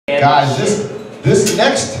Guys, this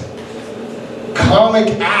next comic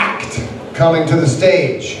act coming to the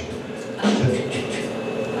stage.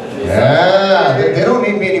 Yeah, they don't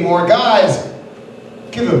need me anymore. Guys,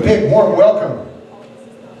 give a big warm welcome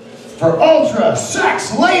for Ultra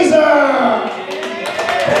Sex Laser!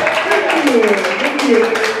 Thank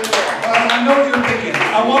you. I know what you're thinking.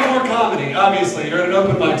 I want more comedy, obviously. You're at an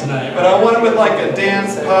open mic tonight. But I want it with like a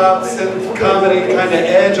dance, pop, synth, comedy kind of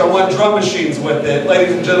edge. I want drum machines with it.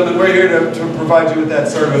 Ladies and gentlemen, we're here to provide you with that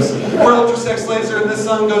service. We're Ultra Sex Laser, and this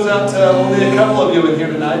song goes out to only a couple of you in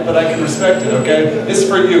here tonight, but I can respect it, okay? It's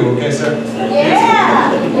for you, okay, sir?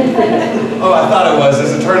 Yeah! Oh, I thought it was.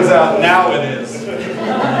 As it turns out, now it is.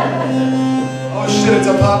 Oh shit, it's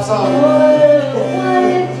a pop song.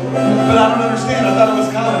 But I don't understand. I thought it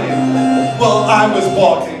was comedy. Well, I was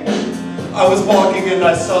walking and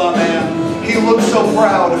I saw a man. He looked so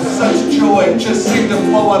proud, such joy just seemed to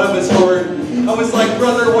flow out of his heart. I was like,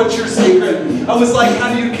 brother, what's your secret? I was like,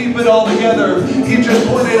 how do you keep it all together? He just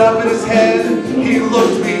pointed up at his head. He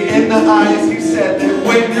looked me in the eyes. He said that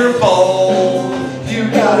when you're bald, you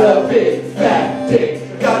got a big fat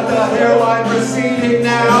dick. Got the hairline receding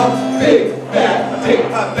now. Big fat dick.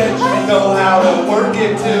 I bet you know how to work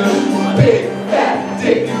it too. Big fat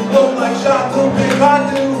dick. You look like Jean-Luc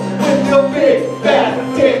Picard with your big fat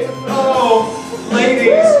dick. Oh,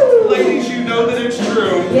 ladies, you know that it's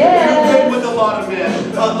true. Yeah. You've been with a lot of men.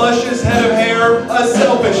 A luscious head of hair, a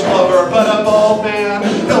selfish lover, but a bald man.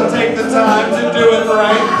 He'll take the time to do it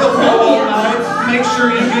right. He'll go all night. Make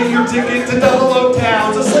sure you get your ticket to Double O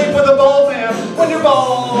Town to sleep with a bald man. When you're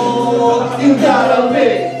bald, you got a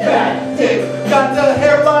big fat dick. Got the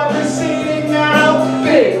hairline receding now.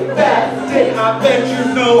 Big fat dick. I bet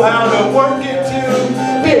you know how to work it too.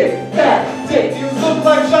 Big fat dick. You look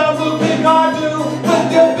like Jean-Luc Picard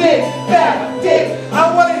with your big fat dick.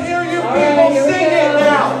 I want to hear you people sing it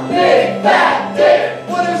now. Big fat dick.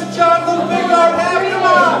 What does Jean-Luc Picard have in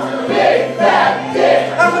mind? Big fat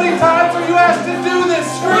dick. How many times are you asked to do this?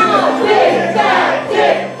 Screaming. Big fat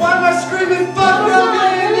dick. Why am I screaming? Fuck no,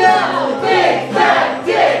 yeah. Big fat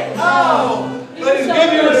dick. Oh, ladies,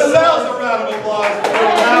 give yourselves a round of applause.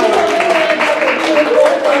 I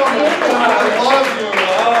love you.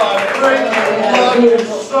 Oh, I freaking love you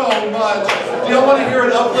so much. Do y'all want to hear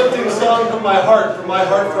an uplifting song from my heart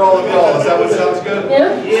for all of y'all? Is that what sounds good?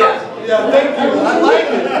 Yeah. Yeah, thank you. I like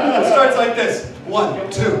it. It starts like this.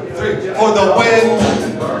 1, 2, 3. For the wind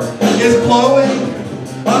is blowing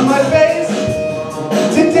on my face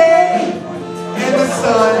today, and the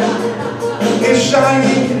sun is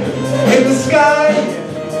shining in the sky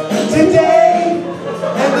today,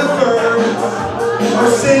 and the birds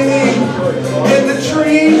are singing in the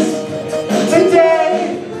trees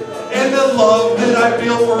today, and the love that I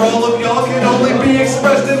feel for all of y'all can only be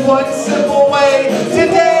expressed in one simple way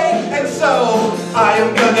today. And so I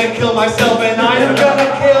am gonna kill myself, and I am gonna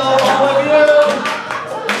kill all of you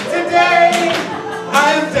today.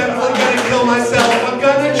 I am definitely gonna kill myself. I'm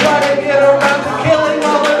gonna try to get around to killing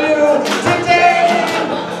all of you today.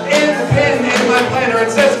 In the pen in my planner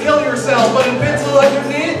it says kill yourself, but in pencil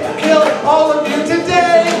underneath, kill all of you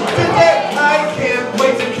today. Today, I can't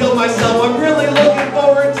wait to kill myself. I'm really looking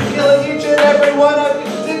forward to killing each and every one of you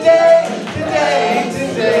today.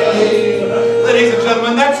 Ladies and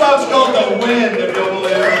gentlemen, that song's called The Wind, if you'll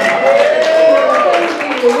believe it.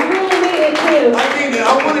 Thank you. We really mean it too. I mean it. I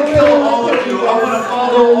want to kill all of you. I want to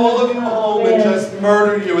follow all of you home and just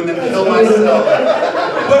murder you and then kill myself.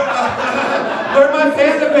 Where my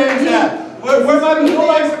panda bears at? Where my people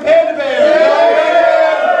likes a panda bear?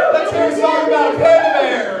 Yeah. Let's hear a song about a panda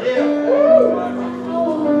bear. Oh,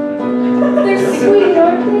 they're sweet,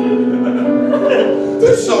 aren't they?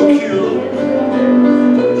 They're so cute.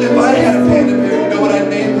 If I had a panda bear, you know what I'd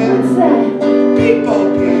name him? What's that? Peepo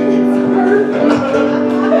Pee.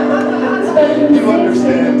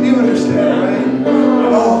 You understand, right?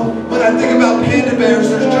 Oh, when I think about panda bears,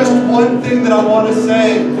 there's just one thing that I want to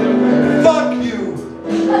say. Fuck you.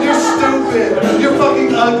 You're stupid. You're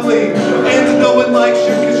fucking ugly. And no one likes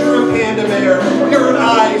you because you're a panda bear. Your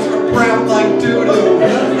eyes are brown like doo-doo.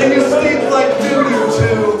 And you stink like doo-doo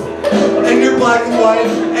too. And you're black and white,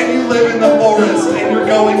 and you live in the forest, and you're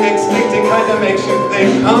going extinct. It kind of makes you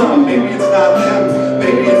think, maybe it's not them,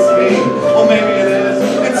 maybe it's me, well maybe it is.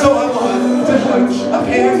 And so I want to punch a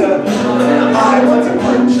panda. I want to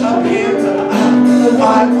punch a panda.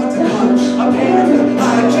 I want to punch a panda.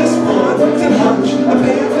 I just want to punch a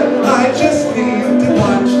panda. I just need to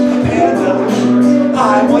punch a panda.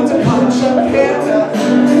 I want to punch a panda.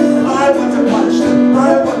 I want to punch them. I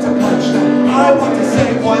want to punch them. I want to say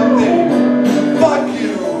one thing. Fuck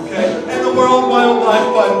you, okay? And the World Wildlife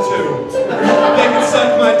Fund too. They can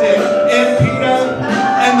suck my dick.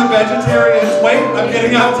 vegetarians, wait, I'm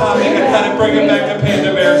getting off topic. I gotta bring it back to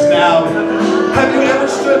panda bears now. Have you ever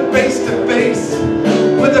stood face to face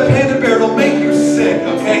with a panda bear? It'll make you sick,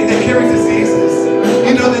 okay? They carry diseases.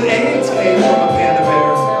 You know that AIDS came from a panda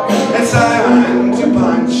bear. It's time to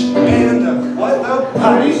punch panda. What the?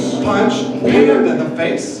 I punch panda in the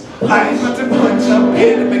face. I want to punch a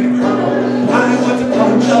panda, make it hurt. I want to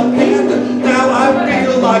punch a panda. Now I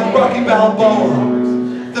feel like Rocky Balboa.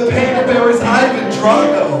 The panda bear is Ivan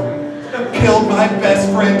Drago. Killed my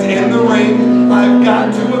best friend in the ring. I've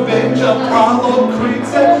got to avenge Apollo Creed.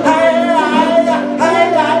 Said, I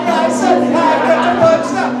said, I got to punch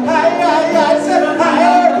the, I said, I said, I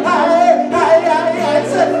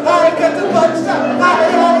got to punch the, I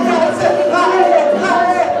said, I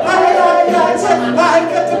said, I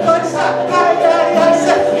got to punch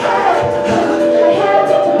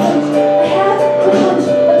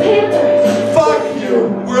the, fuck you.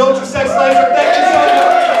 We're Ultra Sex Laser. Thank you so much.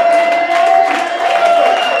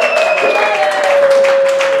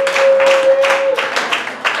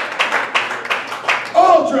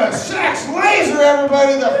 Ultra Sex Laser,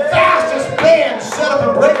 everybody, the fastest band setup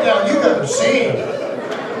and breakdown you've ever seen.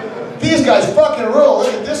 These guys fucking rule.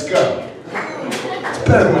 Look at this go. It's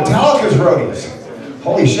better than Metallica's roadies.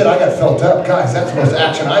 Holy shit, I got felt up. Guys, that's the most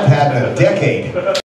action I've had in a decade.